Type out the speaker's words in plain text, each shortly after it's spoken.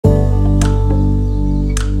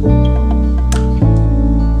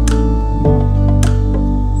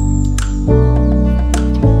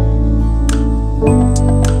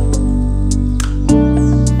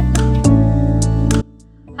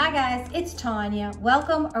Tanya.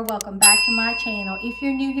 Welcome or welcome back to my channel. If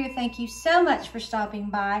you're new here, thank you so much for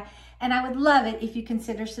stopping by, and I would love it if you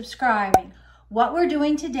consider subscribing. What we're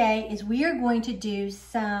doing today is we are going to do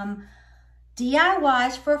some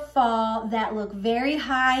DIYs for fall that look very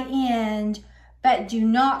high-end but do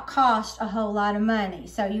not cost a whole lot of money.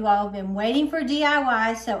 So you all have been waiting for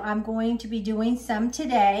DIYs, so I'm going to be doing some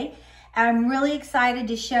today. I'm really excited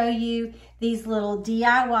to show you these little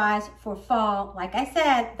DIYs for fall, like I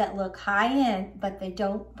said, that look high-end, but they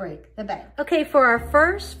don't break the bank. Okay, for our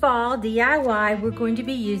first fall DIY, we're going to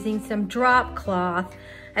be using some drop cloth.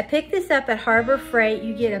 I picked this up at Harbor Freight.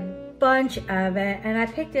 You get a bunch of it, and I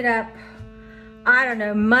picked it up, I don't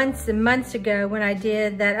know, months and months ago when I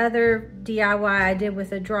did that other DIY I did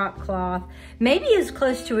with a drop cloth. Maybe it's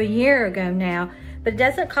close to a year ago now, but it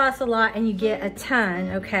doesn't cost a lot and you get a ton,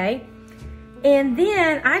 okay? And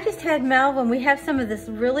then I just had Melvin, we have some of this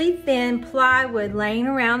really thin plywood laying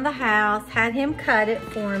around the house, had him cut it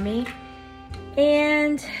for me.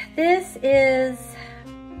 And this is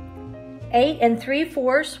 8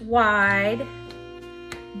 3/4 wide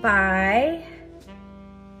by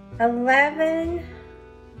 11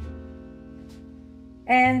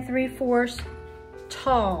 3/4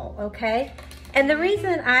 tall, okay? And the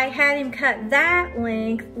reason I had him cut that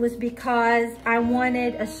length was because I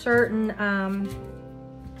wanted a certain,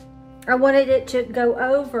 I wanted it to go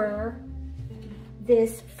over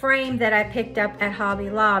this frame that I picked up at Hobby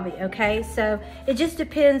Lobby, okay? So it just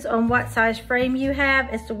depends on what size frame you have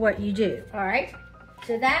as to what you do, all right?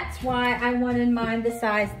 So that's why I wanted mine the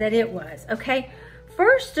size that it was, okay?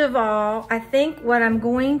 First of all, I think what I'm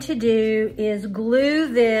going to do is glue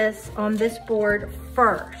this on this board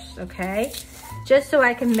first, okay? Just so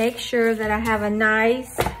I can make sure that I have a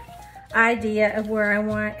nice idea of where I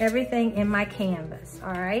want everything in my canvas,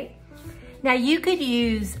 all right? Now you could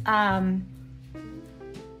use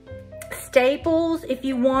staples if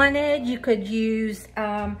you wanted. You could use,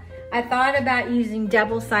 I thought about using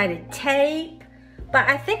double-sided tape, but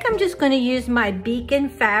I think I'm just gonna use my Beacon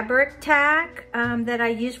fabric tack that I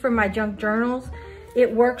use for my junk journals.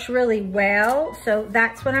 It works really well, so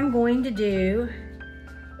that's what I'm going to do.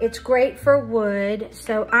 It's great for wood,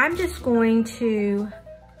 so I'm just going to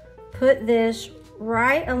put this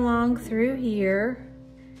right along through here.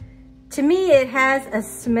 To me, it has a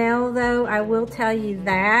smell though, I will tell you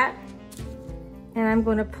that. And I'm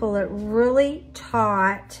gonna pull it really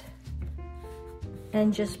taut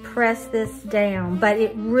and just press this down, but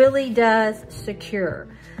it really does secure.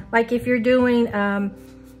 Like if you're doing a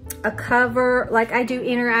cover, like I do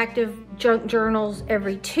interactive junk journals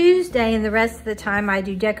every Tuesday, and the rest of the time I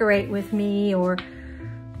do Decorate With Me or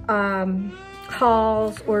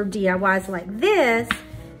hauls or DIYs like this,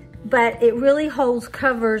 but it really holds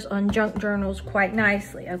covers on junk journals quite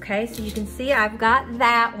nicely, okay? So you can see I've got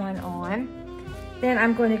that one on. Then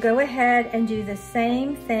I'm going to go ahead and do the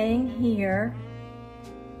same thing here.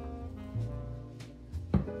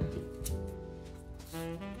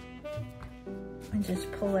 And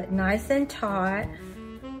just pull it nice and taut.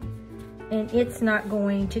 And it's not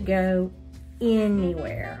going to go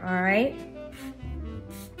anywhere, all right?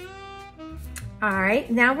 All right,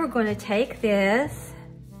 now we're gonna take this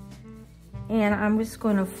and I'm just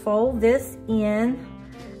gonna fold this in.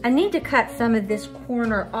 I need to cut some of this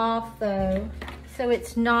corner off though, so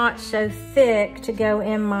it's not so thick to go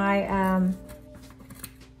in my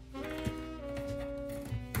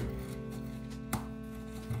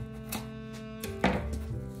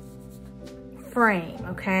frame,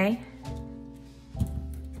 okay?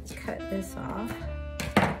 Cut this off.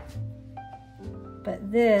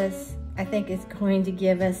 But this, I think, is going to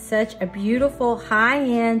give us such a beautiful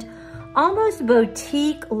high-end, almost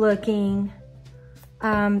boutique looking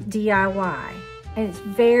DIY. And it's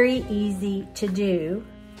very easy to do.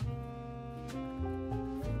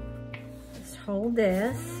 Just hold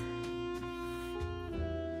this.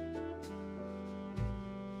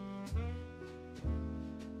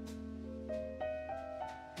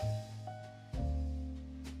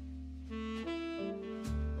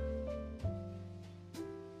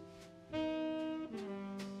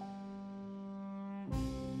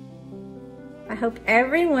 I hope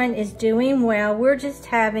everyone is doing well. We're just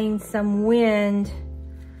having some wind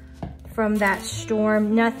from that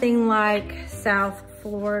storm. Nothing like South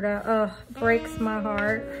Florida. Oh, breaks my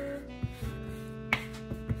heart.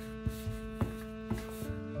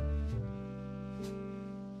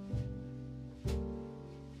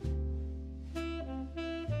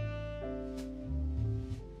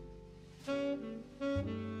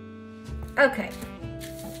 Okay.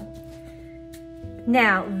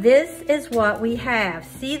 Now, this is what we have.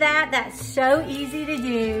 See that? That's so easy to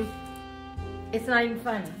do. It's not even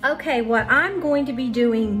funny. Okay, what I'm going to be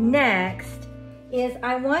doing next is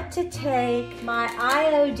I want to take my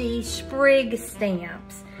IOD sprig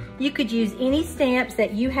stamps. You could use any stamps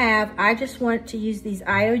that you have. I just want to use these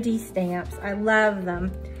IOD stamps. I love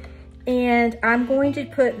them. And I'm going to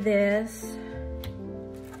put this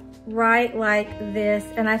right like this,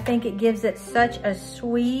 and I think it gives it such a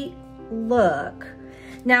sweet look.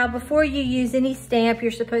 Now, before you use any stamp,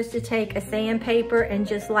 you're supposed to take a sandpaper and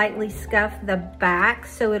just lightly scuff the back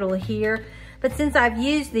so it'll adhere. But since I've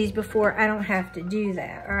used these before, I don't have to do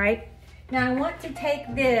that, all right? Now, I want to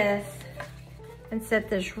take this and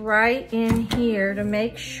set this right in here to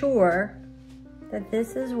make sure that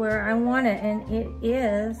this is where I want it, and it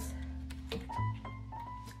is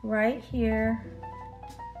right here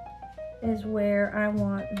is where I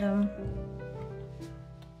want them.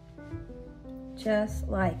 Just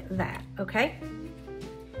like that, okay?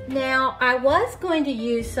 Now, I was going to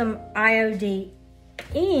use some IOD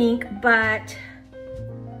ink, but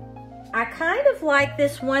I kind of like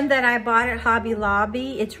this one that I bought at Hobby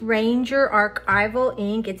Lobby. It's Ranger Archival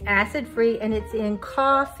ink. It's acid-free and it's in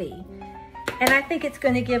coffee. And I think it's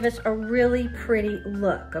going to give us a really pretty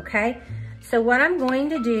look, okay? So what I'm going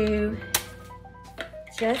to do,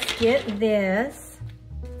 just get this,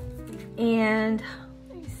 and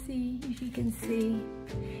let me see if you can see.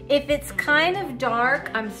 If it's kind of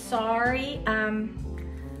dark, I'm sorry.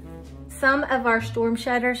 Some of our storm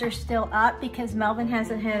shutters are still up because Melvin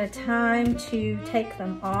hasn't had a time to take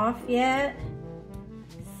them off yet.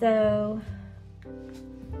 So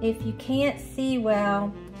if you can't see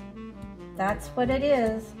well, that's what it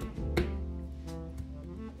is.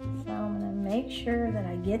 So I'm gonna make sure that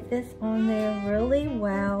I get this on there really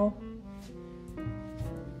well.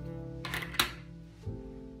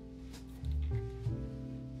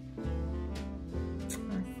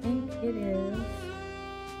 I think it is.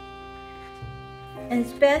 And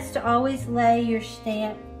it's best to always lay your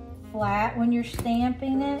stamp flat when you're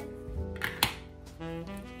stamping it.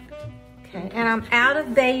 Okay, and I'm out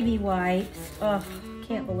of baby wipes. Oh,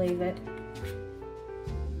 can't believe it.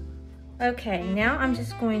 Okay, now I'm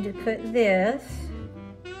just going to put this.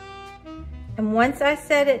 And once I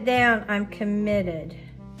set it down, I'm committed.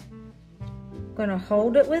 I'm gonna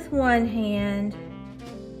hold it with one hand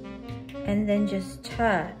and then just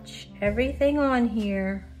touch everything on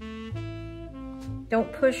here.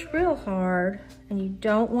 Don't push real hard, and you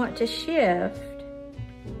don't want to shift,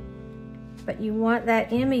 but you want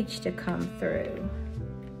that image to come through.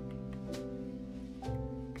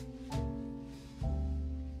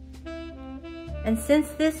 And since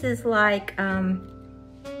this is like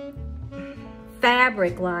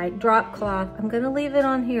fabric, like drop cloth, I'm gonna leave it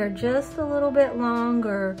on here just a little bit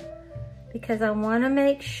longer because I wanna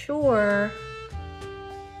make sure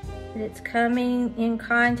that it's coming in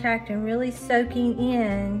contact and really soaking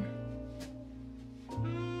in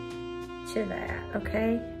to that,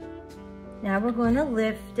 okay? Now we're going to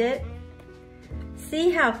lift it.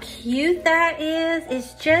 See how cute that is?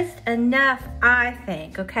 It's just enough, I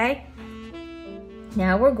think, okay?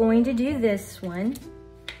 Now we're going to do this one.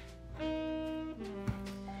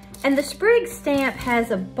 And the sprig stamp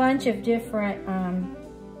has a bunch of different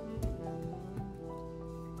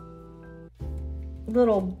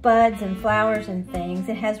little buds and flowers and things.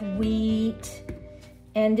 It has wheat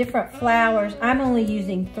and different flowers. I'm only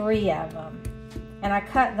using 3 of them, and I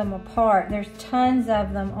cut them apart. There's tons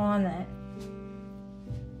of them on it.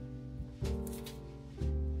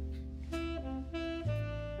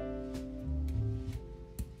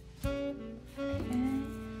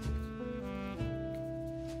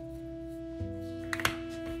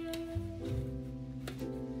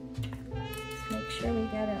 Let's make sure we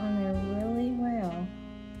got it on there really well.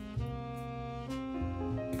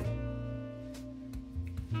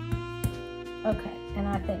 Okay, and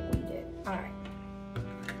I think we did. All right.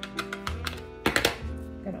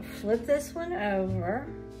 I'm gonna flip this one over.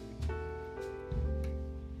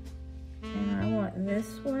 And I want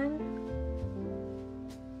this one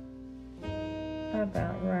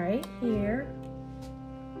about right here.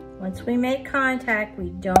 Once we make contact, we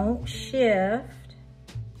don't shift.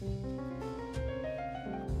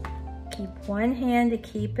 Keep one hand to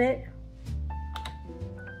keep it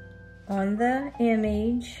on the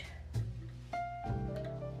image.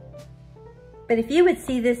 But if you would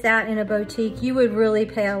see this out in a boutique, you would really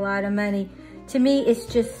pay a lot of money. To me, it's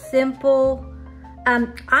just simple.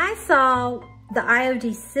 I saw the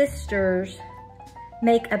IOD sisters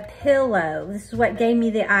make a pillow. This is what gave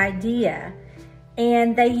me the idea.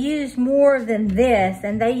 And they used more than this,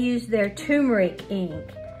 and they used their turmeric ink.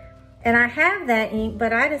 And I have that ink,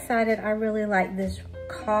 but I decided I really like this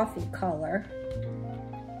coffee color.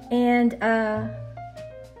 And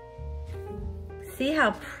see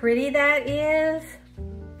how pretty that is?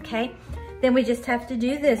 Okay, then we just have to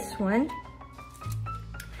do this one.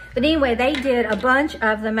 But anyway, they did a bunch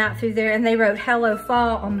of them out through there and they wrote Hello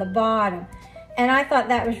Fall on the bottom. And I thought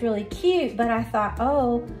that was really cute, but I thought,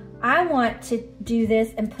 oh, I want to do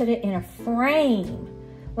this and put it in a frame.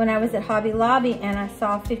 When I was at Hobby Lobby and I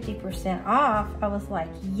saw 50% off, I was like,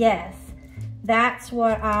 yes, that's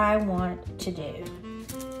what I want to do.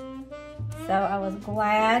 So I was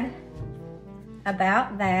glad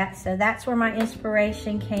about that. So that's where my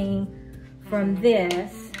inspiration came from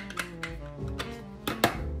this.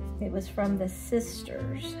 It was from the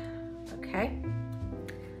sisters, okay?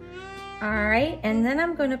 All right, and then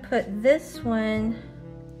I'm gonna put this one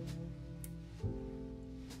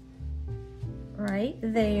right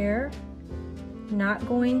there. Not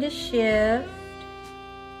going to shift.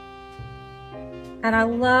 And I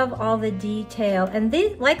love all the detail. And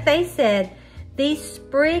these, like they said, these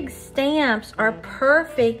sprig stamps are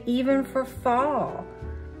perfect even for fall.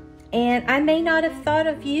 And I may not have thought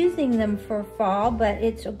of using them for fall, but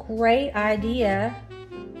it's a great idea.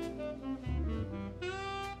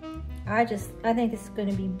 I think it's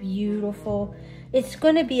gonna be beautiful. It's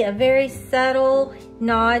gonna be a very subtle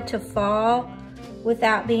nod to fall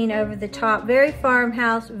without being over the top. Very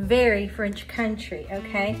farmhouse, very French country,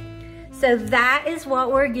 okay? So that is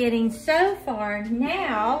what we're getting so far.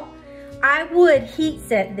 Now, I would heat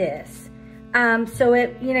set this. So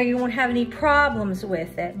it, you won't have any problems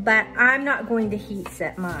with it, but I'm not going to heat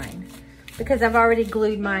set mine because I've already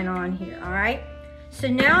glued mine on here, all right? So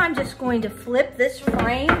now I'm just going to flip this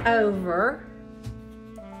frame over.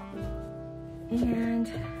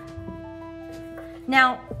 And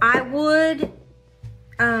now I would,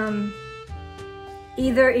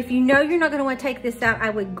 either if you know you're not gonna wanna take this out, I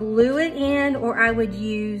would glue it in, or I would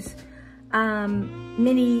use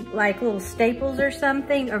mini like little staples or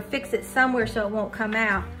something, or fix it somewhere so it won't come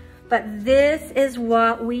out. But this is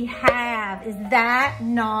what we have. Is that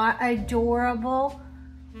not adorable?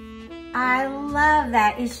 I love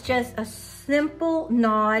that. It's just a simple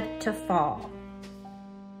nod to fall.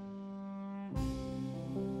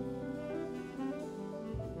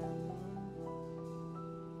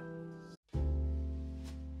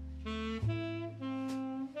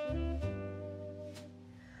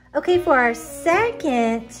 Okay, for our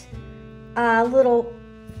second little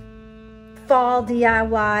fall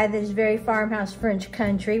DIY that is very farmhouse French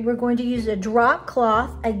country, we're going to use a drop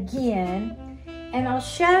cloth again. And I'll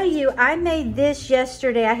show you, I made this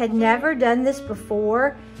yesterday. I had never done this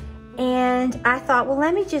before. And I thought, well,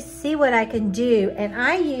 let me just see what I can do. And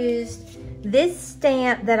I used this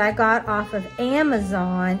stamp that I got off of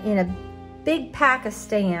Amazon in a big pack of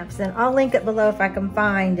stamps. And I'll link it below if I can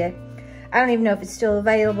find it. I don't even know if it's still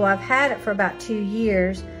available. I've had it for about 2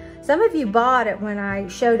 years. Some of you bought it when I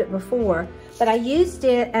showed it before. But I used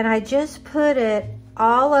it and I just put it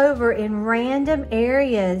all over in random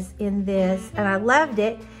areas in this, and I loved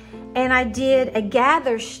it. And I did a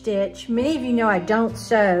gather stitch. Many of you know I don't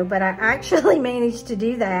sew, but I actually managed to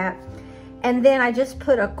do that. And then I just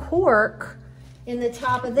put a cork in the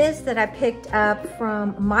top of this that I picked up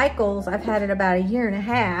from Michael's. I've had it about 1.5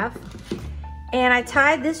 years. And I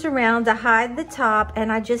tied this around to hide the top,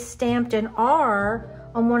 and I just stamped an R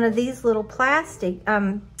on one of these little plastic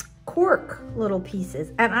cork little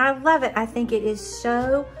pieces, and I love it. I think it is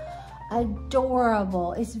so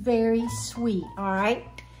adorable. It's very sweet. All right,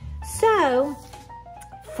 so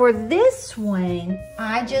for this one,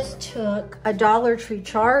 I just took a Dollar Tree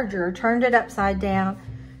charger, turned it upside down,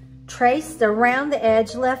 traced around the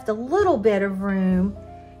edge, left a little bit of room,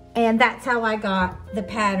 and that's how I got the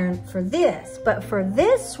pattern for this. But for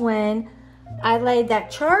this one, I laid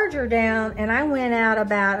that charger down and I went out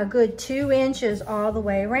about a good 2 inches all the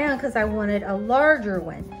way around because I wanted a larger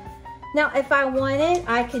one. Now, if I wanted,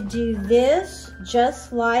 I could do this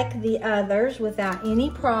just like the others without any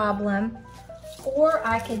problem. Or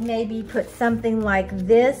I could maybe put something like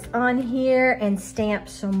this on here and stamp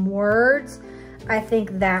some words. I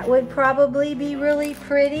think that would probably be really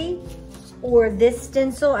pretty. Or this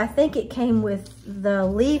stencil, I think it came with the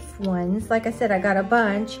leaf ones. Like I said, I got a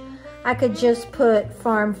bunch. I could just put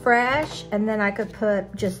Farm Fresh, and then I could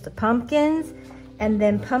put just the pumpkins and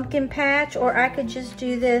then pumpkin patch, or I could just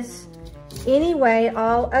do this anyway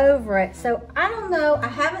all over it. So I don't know, I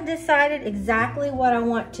haven't decided exactly what I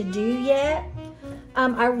want to do yet.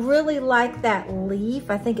 I really like that leaf.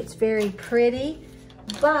 I think it's very pretty,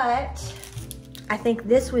 but I think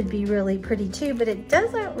this would be really pretty too, but it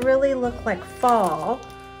doesn't really look like fall.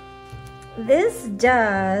 This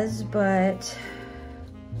does, but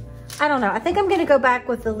I don't know. I think I'm gonna go back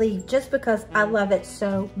with the leaf just because I love it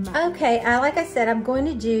so much. Okay, like I said, I'm going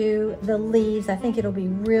to do the leaves. I think it'll be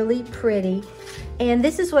really pretty. And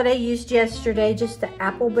this is what I used yesterday, just the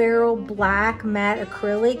apple barrel black matte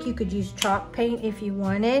acrylic. You could use chalk paint if you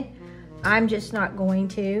wanted. I'm just not going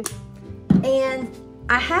to. And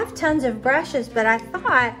I have tons of brushes, but I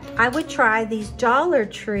thought I would try these Dollar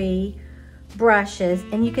Tree brushes.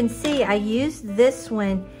 And you can see I used this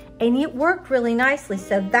one and it worked really nicely.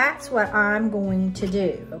 So that's what I'm going to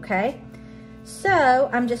do, okay? So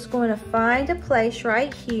I'm just going to find a place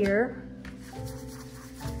right here,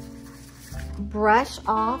 brush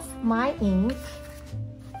off my ink.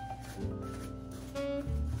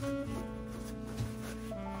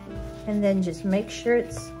 And then just make sure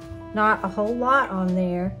it's not a whole lot on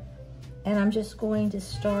there. And I'm just going to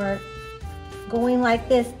start going like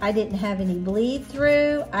this. I didn't have any bleed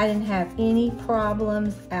through. I didn't have any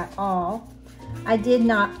problems at all. I did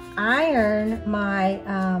not iron my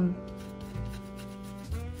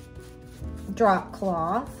drop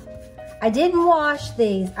cloth. I didn't wash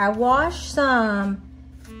these. I washed some,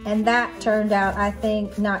 and that turned out, I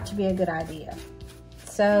think, not to be a good idea.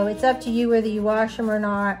 So it's up to you whether you wash them or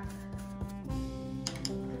not.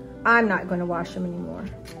 I'm not going to wash them anymore.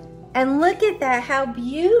 And look at that, how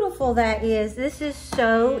beautiful that is. This is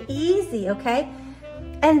so easy, okay?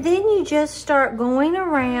 And then you just start going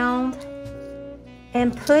around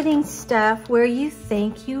and putting stuff where you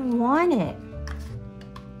think you want it.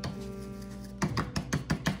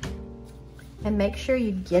 And make sure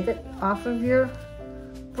you get it off of your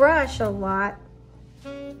brush a lot.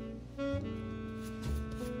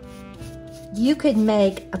 You could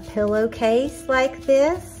make a pillowcase like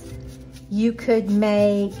this. You could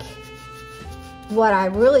make, what I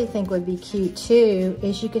really think would be cute too,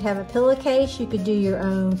 is you could have a pillowcase, you could do your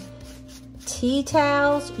own tea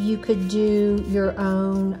towels, you could do your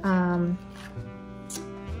own,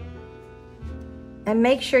 and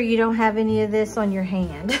make sure you don't have any of this on your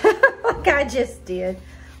hand, like I just did.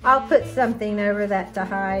 I'll put something over that to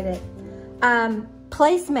hide it.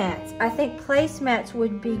 Placemats, I think placemats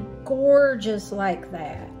would be gorgeous like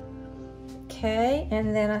that. Okay,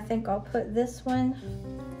 and then I think I'll put this one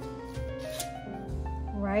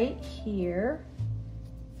right here.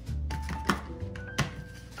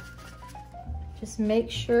 Just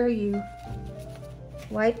make sure you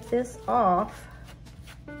wipe this off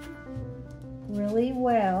really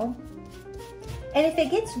well. And if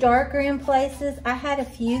it gets darker in places, I had a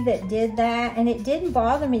few that did that, and it didn't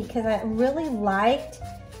bother me because I really liked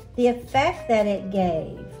the effect that it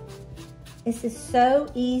gave. This is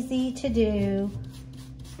so easy to do.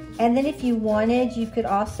 And then if you wanted, you could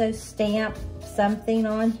also stamp something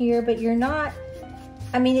on here, but you're not,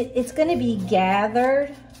 I mean, it's gonna be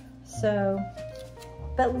gathered, so.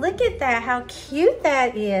 But look at that, how cute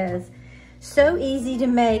that is. So easy to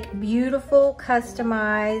make beautiful,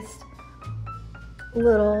 customized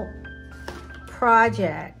little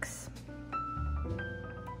projects.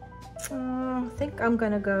 I think I'm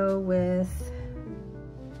gonna go with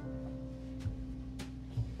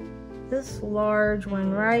this large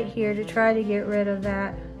one right here to try to get rid of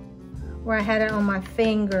that where I had it on my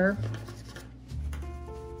finger.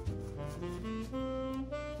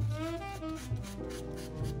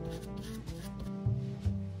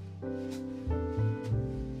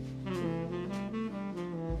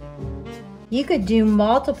 You could do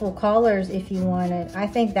multiple colors if you wanted. I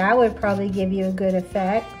think that would probably give you a good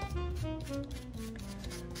effect.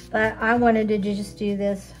 But I wanted to just do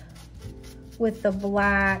this with the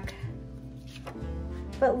black.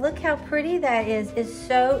 But look how pretty that is. It's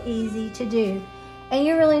so easy to do. And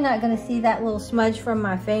you're really not gonna see that little smudge from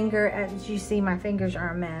my finger. As you see, my fingers are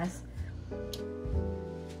a mess.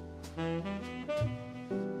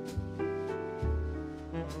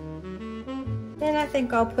 Then I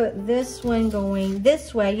think I'll put this one going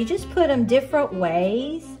this way. You just put them different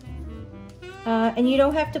ways. And you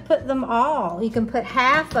don't have to put them all. You can put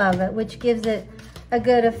half of it, which gives it a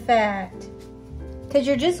good effect. Because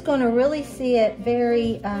you're just going to really see it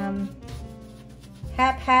very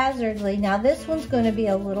haphazardly. Now this one's going to be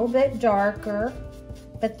a little bit darker,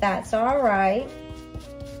 but that's all right.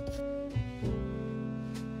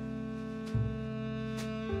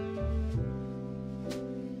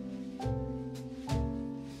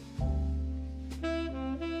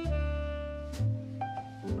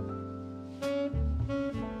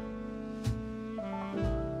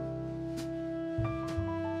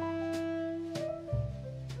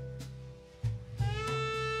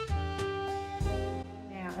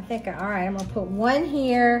 All right, I'm gonna put one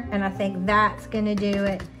here, and I think that's gonna do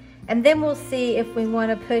it. And then we'll see if we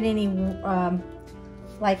want to put any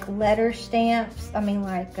like letter stamps. I mean,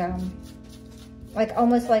 like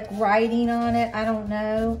almost like writing on it. I don't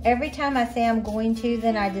know. Every time I say I'm going to,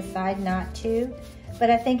 then I decide not to. But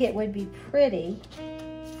I think it would be pretty.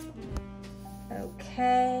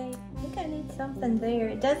 Okay, I think I need something there.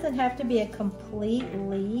 It doesn't have to be a complete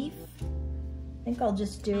leaf. I think I'll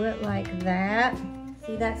just do it like that.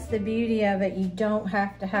 See, that's the beauty of it. You don't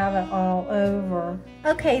have to have it all over.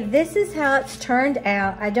 Okay, this is how it's turned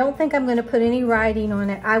out. I don't think I'm gonna put any writing on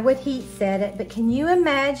it. I would heat set it, but can you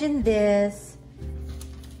imagine this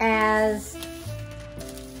as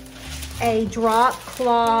a drop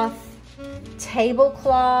cloth,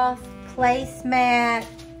 tablecloth, placemat,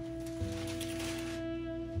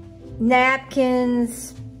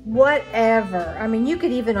 napkins, whatever. I mean, you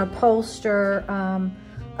could even upholster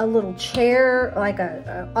a little chair, like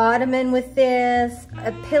a ottoman with this,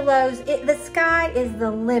 pillows. The sky is the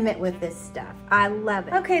limit with this stuff. I love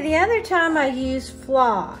it. Okay, the other time I use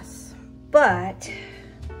floss, but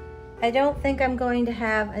I don't think I'm going to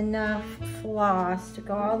have enough floss to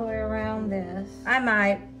go all the way around this. I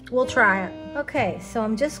might. We'll try it. Okay, so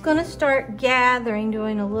I'm just gonna start gathering,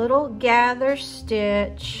 doing a little gather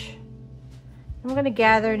stitch. I'm gonna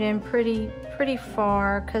gather it in pretty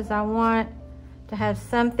far because I want to have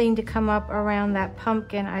something to come up around that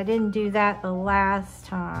pumpkin. I didn't do that the last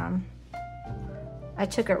time. I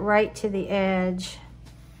took it right to the edge.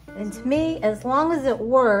 And to me, as long as it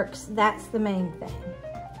works, that's the main thing,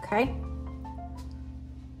 okay?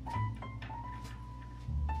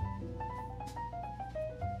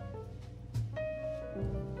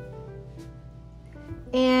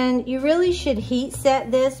 And you really should heat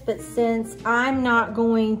set this, but since I'm not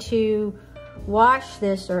going to wash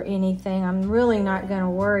this or anything, I'm really not going to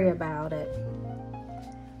worry about it.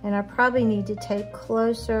 And I probably need to take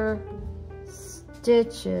closer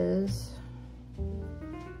stitches.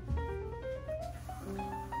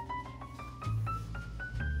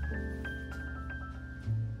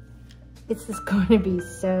 This is going to be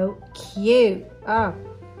so cute. Oh.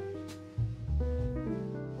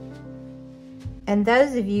 And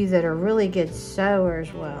those of you that are really good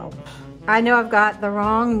sewers, well, I know I've got the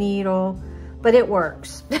wrong needle, but it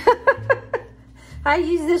works. I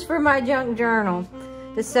use this for my junk journal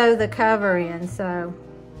to sew the cover in, so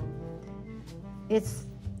it's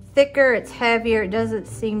thicker, it's heavier, it doesn't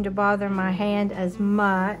seem to bother my hand as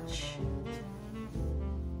much.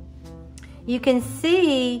 You can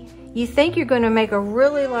see, you think you're going to make a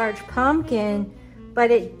really large pumpkin,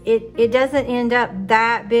 but it doesn't end up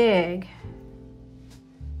that big.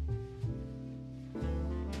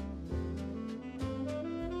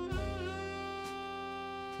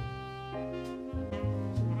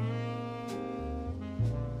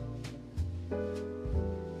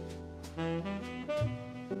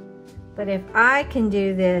 But if I can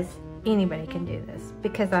do this, anybody can do this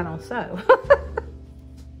because I don't sew.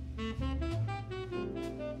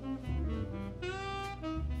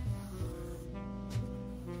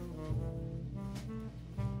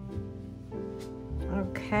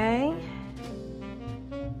 Okay.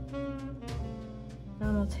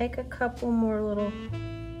 I'm gonna take a couple more little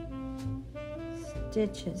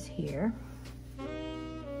stitches here.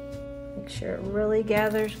 Make sure it really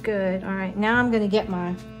gathers good. All right, now I'm gonna get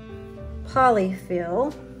my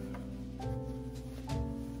polyfill.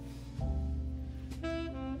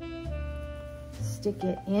 Stick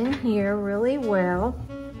it in here really well.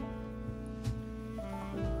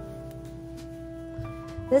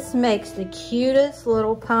 This makes the cutest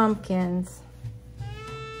little pumpkins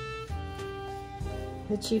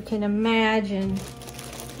that you can imagine.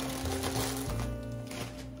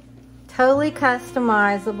 Totally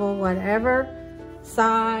customizable, whatever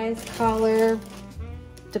size, color,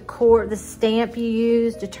 decor, the stamp you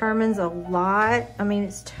use determines a lot. I mean,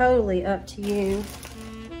 it's totally up to you.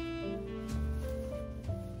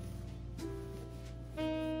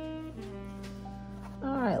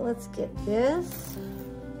 All right, let's get this.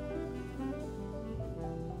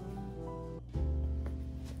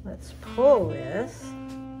 Let's pull this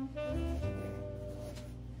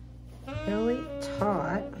really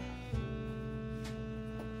taut.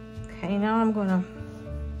 Okay, now I'm gonna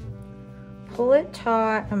pull it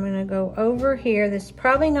taut. I'm gonna go over here. This is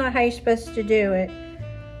probably not how you're supposed to do it,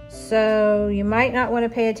 so you might not want to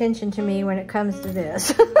pay attention to me when it comes to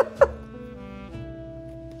this.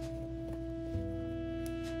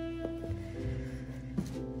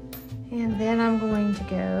 And then I'm going to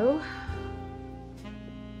go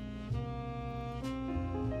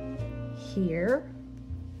here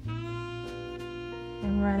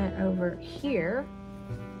and run it over here.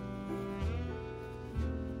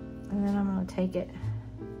 And then I'm going to take it,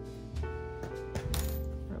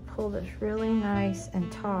 pull this really nice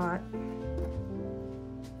and taut.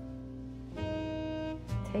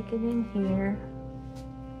 Take it in here.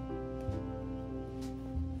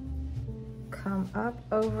 Come up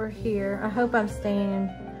over here. I hope I'm staying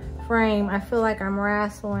in frame. I feel like I'm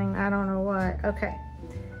wrestling. I don't know what. Okay.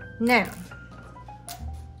 Now,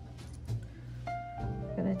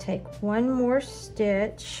 I'm gonna take one more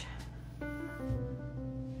stitch.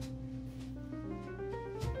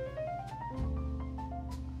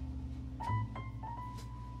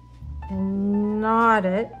 And knot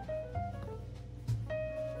it.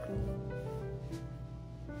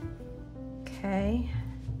 Okay.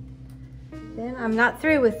 Then I'm not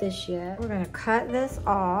through with this yet. We're gonna cut this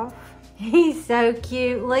off. He's so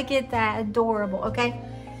cute. Look at that, adorable. Okay.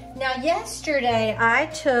 Now yesterday I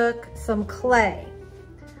took some clay,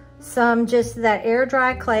 some just that air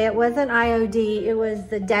dry clay. It wasn't IOD, it was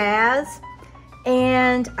the Daz.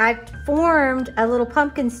 And I formed a little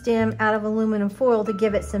pumpkin stem out of aluminum foil to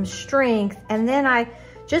give it some strength. And then I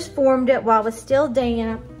just formed it while it was still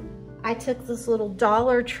damp. I took this little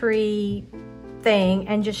Dollar Tree thing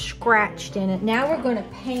and just scratched in it. Now we're gonna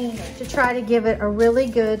paint it to try to give it a really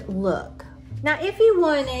good look. Now, if you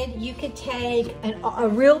wanted, you could take a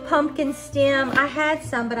real pumpkin stem. I had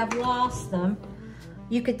some, but I've lost them.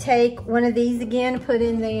 You could take one of these again, put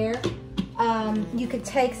in there. You could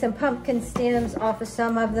take some pumpkin stems off of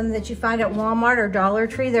some of them that you find at Walmart or Dollar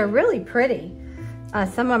Tree. They're really pretty.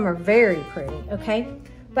 Some of them are very pretty, okay?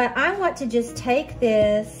 But I want to just take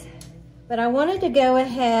this, but I wanted to go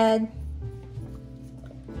ahead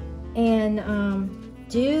and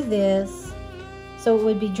do this so it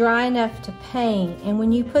would be dry enough to paint. And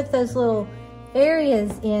when you put those little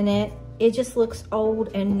areas in it, it just looks old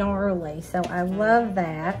and gnarly. So I love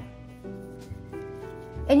that.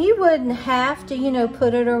 And you wouldn't have to, you know,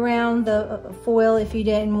 put it around the foil if you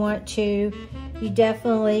didn't want to. You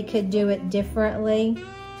definitely could do it differently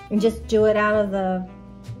and just do it out of the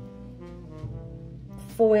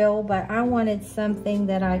foil. But I wanted something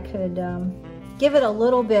that I could give it a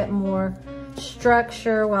little bit more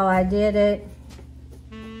structure while I did it.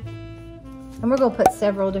 And we're gonna put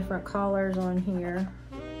several different colors on here.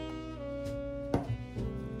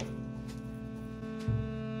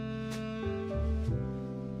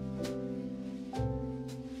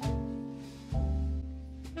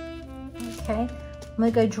 Okay, I'm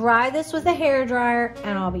gonna go dry this with a hairdryer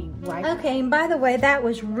and I'll be right back. Okay, and by the way, that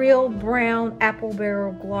was real brown apple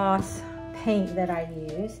barrel gloss paint that I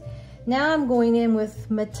used. Now I'm going in with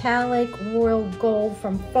metallic royal gold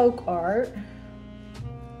from Folk Art.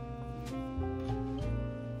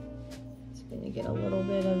 Just gonna get a little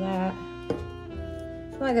bit of that.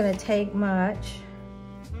 It's not gonna take much.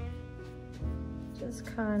 Just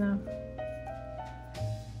kind of.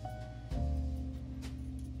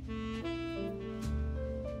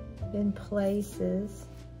 In places.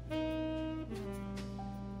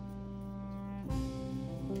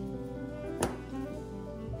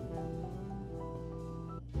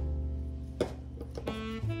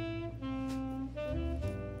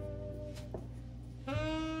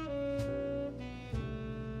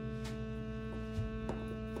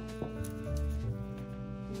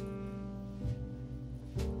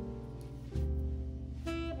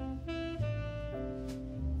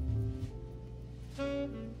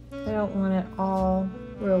 I don't want it all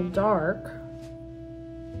real dark.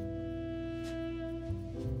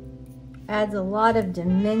 Adds a lot of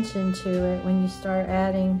dimension to it when you start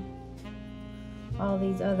adding all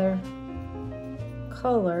these other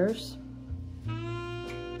colors.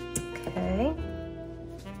 Okay.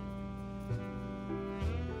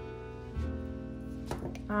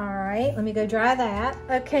 All right, let me go dry that.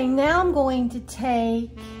 Okay, now I'm going to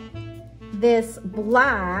take this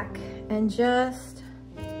black and just,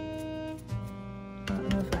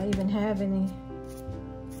 I even have any,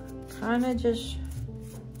 kind of just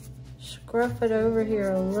scruff it over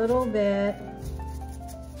here a little bit,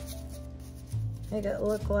 make it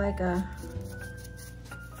look like a,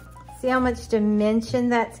 see how much dimension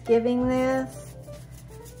that's giving this?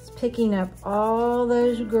 It's picking up all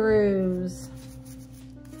those grooves.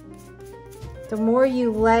 The more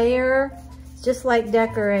you layer, it's just like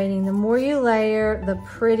decorating, the more you layer, the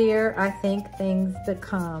prettier I think things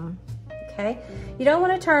become. Okay, you don't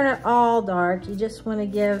want to turn it all dark. You just want to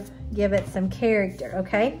give it some character.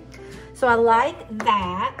 Okay, so I like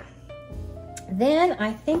that. Then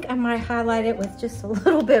I think I might highlight it with just a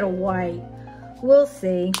little bit of white. We'll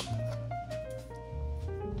see.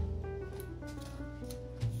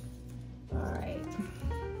 All right,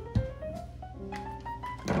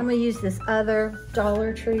 I'm gonna use this other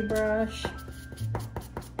Dollar Tree brush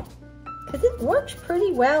because it works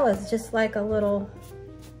pretty well as just like a little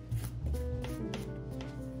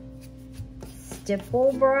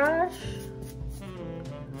stipple brush.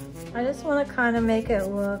 I just want to kind of make it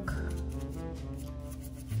look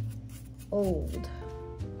old.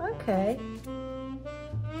 Okay,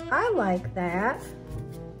 I like that.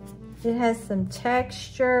 It has some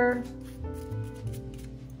texture.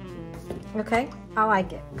 Okay, I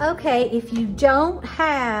like it. Okay, if you don't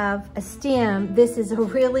have a stem, this is a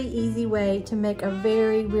really easy way to make a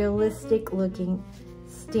very realistic looking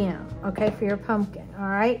stem, okay, for your pumpkin, all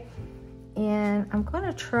right? And I'm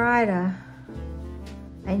gonna try to,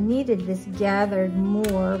 I needed this gathered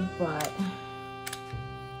more, but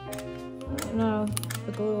I don't know if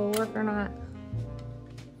the glue will work or not.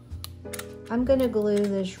 I'm gonna glue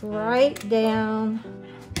this right down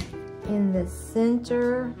in the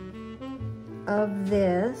center of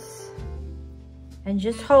this and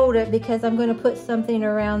just hold it because I'm going to put something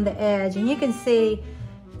around the edge, and you can see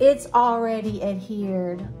it's already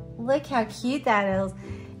adhered. Look how cute that is.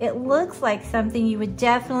 It looks like something you would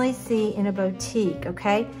definitely see in a boutique,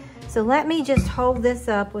 okay? So let me just hold this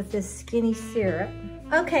up with this skinny syrup.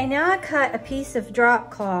 Okay, now I cut a piece of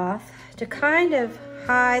drop cloth to kind of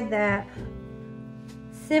hide that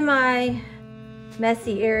semi-messy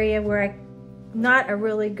area where I'm not a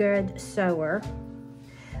really good sewer.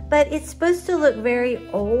 But it's supposed to look very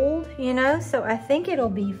old, you know, so I think it'll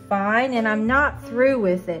be fine, and I'm not through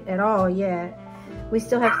with it at all yet. We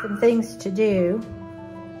still have some things to do.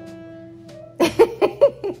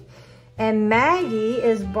 And Maggie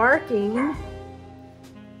is barking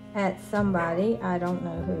at somebody, I don't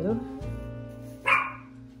know who.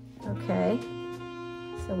 Okay,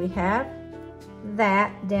 so we have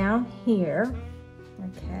that down here.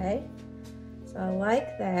 Okay, so I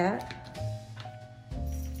like that.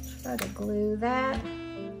 Try to glue that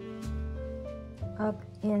up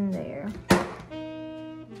in there.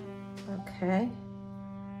 Okay.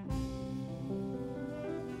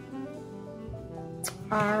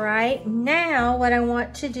 All right, now what I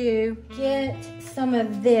want to do, get some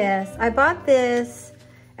of this. I bought this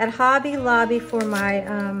at Hobby Lobby for my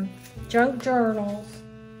junk journals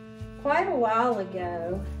quite a while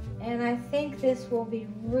ago, and I think this will be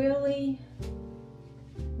really,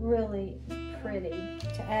 really pretty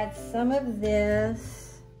to add some of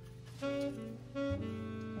this.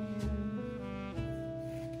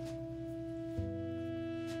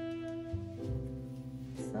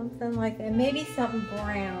 Something like that, maybe something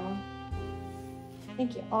brown. I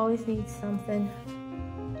think you always need something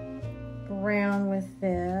brown with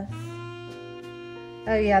this.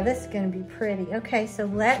 Oh yeah, this is gonna be pretty. Okay, so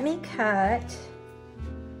let me cut.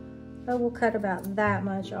 Oh, we'll cut about that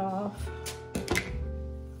much off.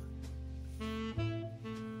 And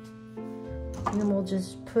then we'll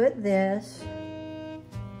just put this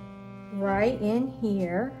right in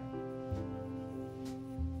here.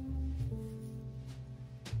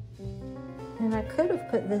 And I could have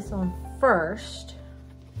put this on first,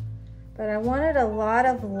 but I wanted a lot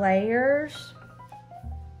of layers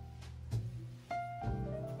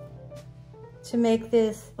to make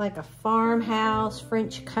this like a farmhouse,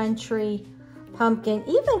 French country pumpkin,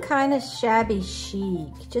 even kind of shabby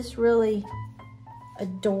chic, just really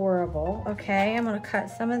adorable. Okay, I'm gonna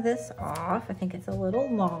cut some of this off. I think it's a little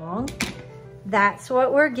long. That's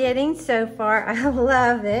what we're getting so far. I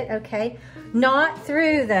love it. Okay, not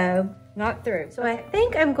through though. Not through. So I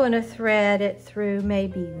think I'm going to thread it through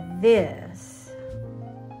maybe this.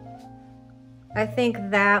 I think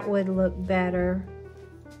that would look better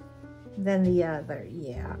than the other.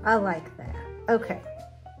 Yeah, I like that. Okay.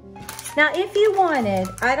 Now if you wanted,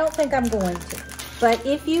 I don't think I'm going to, but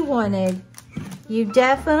if you wanted, you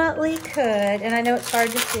definitely could, and I know it's hard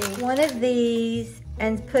to see, one of these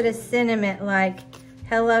and put a sentiment like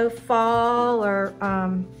Hello Fall or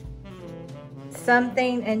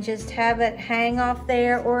something, and just have it hang off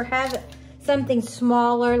there, or have it something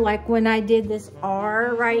smaller like when I did this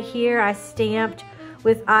R right here. I stamped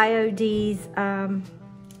with IOD's,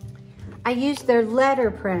 I used their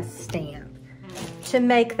letterpress stamp to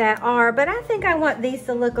make that R, but I think I want these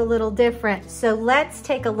to look a little different, so let's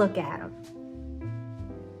take a look at them.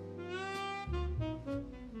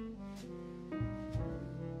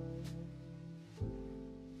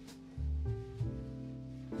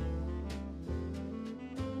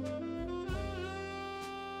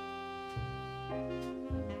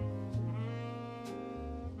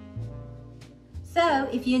 So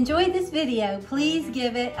if you enjoyed this video, please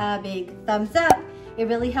give it a big thumbs up. It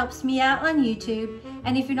really helps me out on YouTube.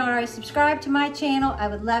 And if you're not already subscribed to my channel, I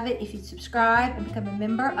would love it if you'd subscribe and become a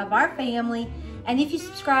member of our family. And if you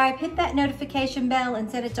subscribe, hit that notification bell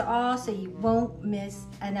and set it to all so you won't miss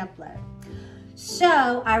an upload.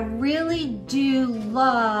 So I really do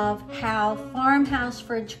love how Farmhouse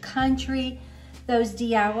French Country, those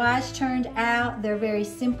DIYs turned out. They're very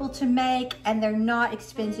simple to make and they're not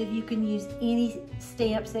expensive. You can use any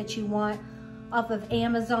stamps that you want off of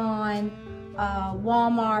Amazon,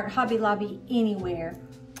 Walmart, Hobby Lobby, anywhere.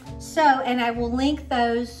 So, and I will link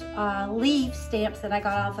those leaf stamps that I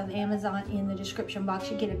got off of Amazon in the description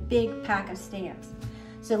box. You get a big pack of stamps.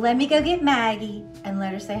 So let me go get Maggie and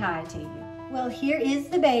let her say hi to you. Well, here is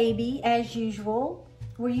the baby as usual.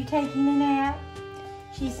 Were you taking a nap?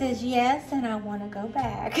 She says yes, and I want to go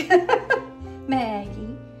back.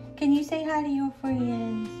 Maggie, can you say hi to your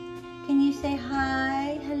friends? Can you say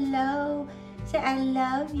hi, hello? Say I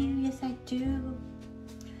love you. Yes, I do.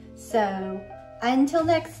 So until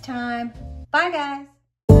next time, bye guys.